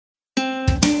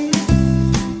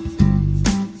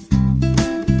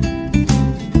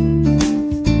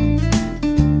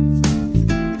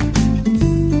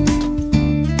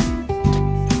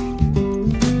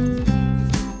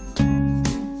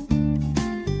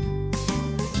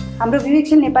हाम्रो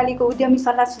विवेकशील नेपालीको उद्यमी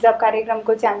सल्लाह सुझाव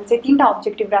कार्यक्रमको चाहिँ हामी चाहिँ 3टा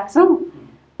अब्जेक्टिभ राख्छौँ।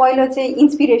 पहिलो चाहिँ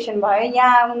इन्स्पिरेसन भयो,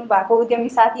 यहाँ आउनु भएको उद्यमी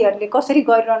साथीहरूले कसरी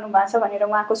गरिरहनु भएको छ भनेर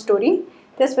उहाँको स्टोरी।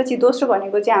 त्यसपछि दोस्रो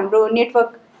भनेको चाहिँ हाम्रो नेटवर्क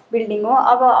बिल्डिङ हो।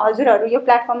 अब हजुरहरू यो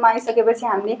प्लेटफर्ममा आइसकेपछि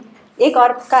हामीले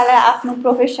एकअर्कालाई आफ्नो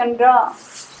प्रोफेसन र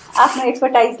आफ्नो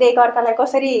एक्सपर्टाइजले एकअर्कालाई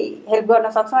कसरी हेल्प गर्न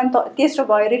सक्छौँ। अनि तेस्रो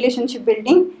भयो रिलेसनसिप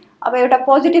बिल्डिङ। अब एउटा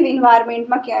पोजिटिभ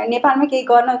इन्भाइरोमेन्टमा नेपालमा केही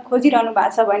गर्न खोजिरहनु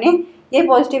भएको छ भने यही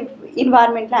पोजिटिभ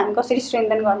इन्भाइरोमेन्टलाई हामी कसरी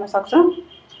स्ट्रेन्थन गर्न सक्छौँ।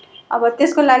 अब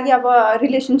त्यसको लागि अब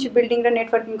रिलेसनसिप बिल्डिङ र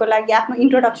नेटवर्किङको लागि आफ्नो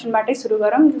इन्ट्रोडक्सनबाटै सुरु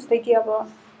गरौँ। जस्तै कि अब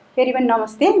फेरि पनि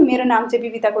नमस्ते, मेरो नाम चाहिँ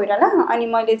बिबिता कोइराला अनि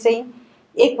मैले चाहिँ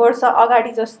 1 वर्ष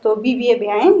अगाडि जस्तो बिबिए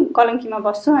भ्याएँ, कलङ्कीमा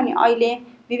बस्छु अनि अहिले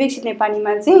विवेकशील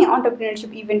नेपालीमा चाहिँ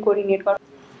अन्टरप्रेन्योरसिप इभेन्ट कोअर्डिनेट गर्छु।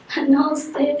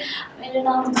 नमस्ते, मेरो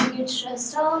नाम जोशी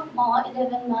श्रेष्ठ, म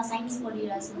 11 मा साइन्स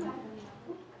पढिरहेको छु।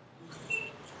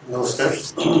 नमस्कार,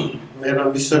 मेरो नाम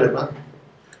विश्व नेपाल।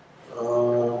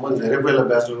 म धेरै पहिला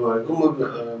ब्याचलर गरेको, म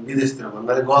विदेशतिर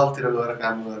भन्नाले गल्फतिर गएर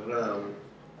काम गरेर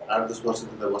 8-10 वर्ष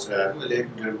त्यता बसेर आएको। अहिले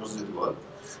 1-1.5 वर्ष जति भयो।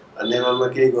 नेपालमा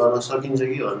केही गर्न सकिन्छ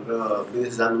कि भनेर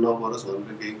विदेश जानु नपरोस्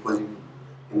भनेर केही खोजी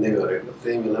हिँड्दै गरेको,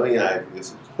 त्यही बेलामा यहाँ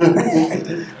आइपुगेछु।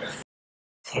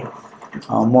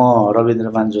 म रविन्द्र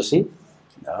जोशी,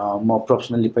 म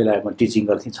प्रोफेसनली पहिला म टिचिङ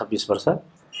गर्थेँ 26 वर्ष।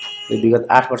 विगत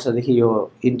 8 वर्षदेखि यो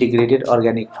इन्टिग्रेटेड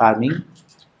अर्ग्यानिक फार्मिङ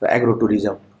र एग्रो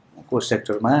टुरिज्मको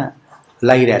सेक्टरमा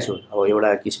लागिरहेको छु। अब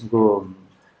एउटा किसिमको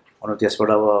भनौँ त्यसबाट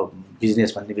अब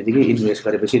बिजनेस भन्ने बित्तिकै इन्भेस्ट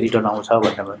गरेपछि रिटर्न आउँछ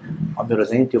भनेर मेरो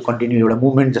चाहिँ त्यो कन्टिन्यू एउटा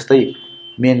मुभमेन्ट जस्तै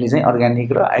मेनली चाहिँ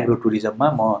अर्ग्यानिक र एग्रो टुरिज्ममा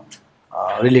म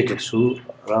रिलेटेड छु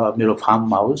र मेरो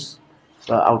फार्म हाउस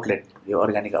र आउटलेट यो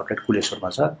अर्ग्यानिक आउटलेट कुलेश्वरमा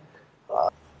छ।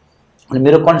 अनि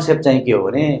मेरो कन्सेप्ट चाहिँ के हो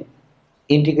भने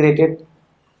इन्टिग्रेटेड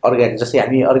अर्ग्यानिक, जस्तै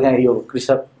हामी यो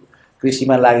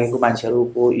कृषिमा लागेको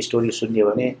मान्छेहरूको स्टोरी सुन्यो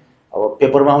भने अब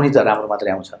पेपरमा आउने त राम्रो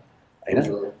मात्रै आउँछ हैन,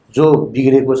 जो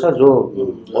बिग्रेको छ, जो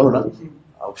भनौँ न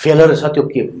फेलर छ, त्यो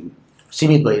के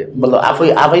सीमित भयो, मतलब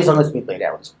आफैसँग सीमित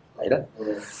भइरहेको हुन्छ हैन।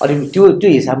 अनि त्यो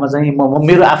हिसाबमा चाहिँ म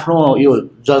मेरो आफ्नो यो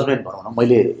जजमेन्ट भनौँ न,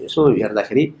 मैले यसो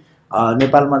हेर्दाखेरि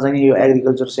नेपालमा चाहिँ यो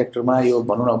एग्रिकल्चर सेक्टरमा यो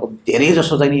भनौँ न अब धेरै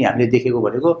जसो चाहिँ हामीले देखेको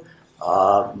भनेको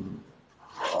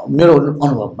मेरो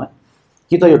अनुभवमा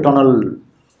कि त यो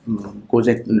टनलको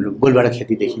चाहिँ गोलबाट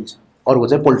खेती देखिन्छ, अरूको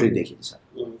चाहिँ पोल्ट्री देखिन्छ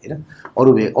हैन।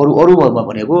 अरूमा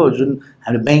भनेको जुन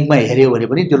हामीले ब्याङ्कमा हेऱ्यो भने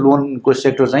पनि त्यो लोनको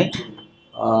सेक्टर चाहिँ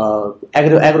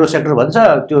एग्रो सेक्टर भन्छ,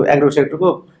 त्यो एग्रो सेक्टरको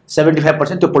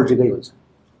 75% त्यो पोल्ट्रीकै हुन्छ।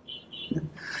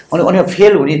 अनि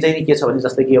फेल हुने चाहिँ के छ भने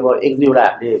जस्तै कि अब 1-2वटा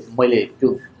मैले त्यो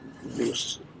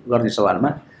गर्ने सवालमा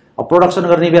अब प्रोडक्सन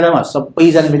गर्ने बेलामा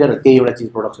सबैजना मिलेर त्यही एउटा चिज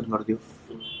प्रोडक्सन गरिदियो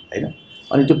हैन।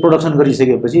 अनि त्यो प्रोडक्सन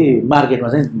गरिसकेपछि मार्केटमा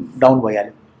चाहिँ डाउन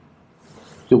भइहाल्यो।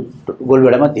 त्यो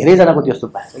गोलबेडामा धेरैजनाको त्यस्तो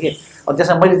भएको छ कि। अब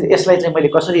त्यसमा यसलाई चाहिँ मैले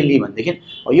कसरी लिएँ भनेदेखि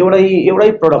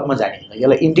एउटै प्रडक्टमा जाने होइन,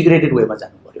 यसलाई इन्टिग्रेटेड वेमा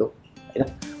जानु पऱ्यो हैन।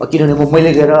 किनभने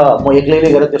म एक्लैले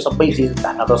गएर त्यो सबै चिज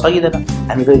धान्न त सकिँदैन,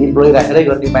 हामी त इम्प्लोइ राखेरै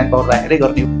गर्ने, म्यान पावर राखेरै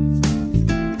गर्ने।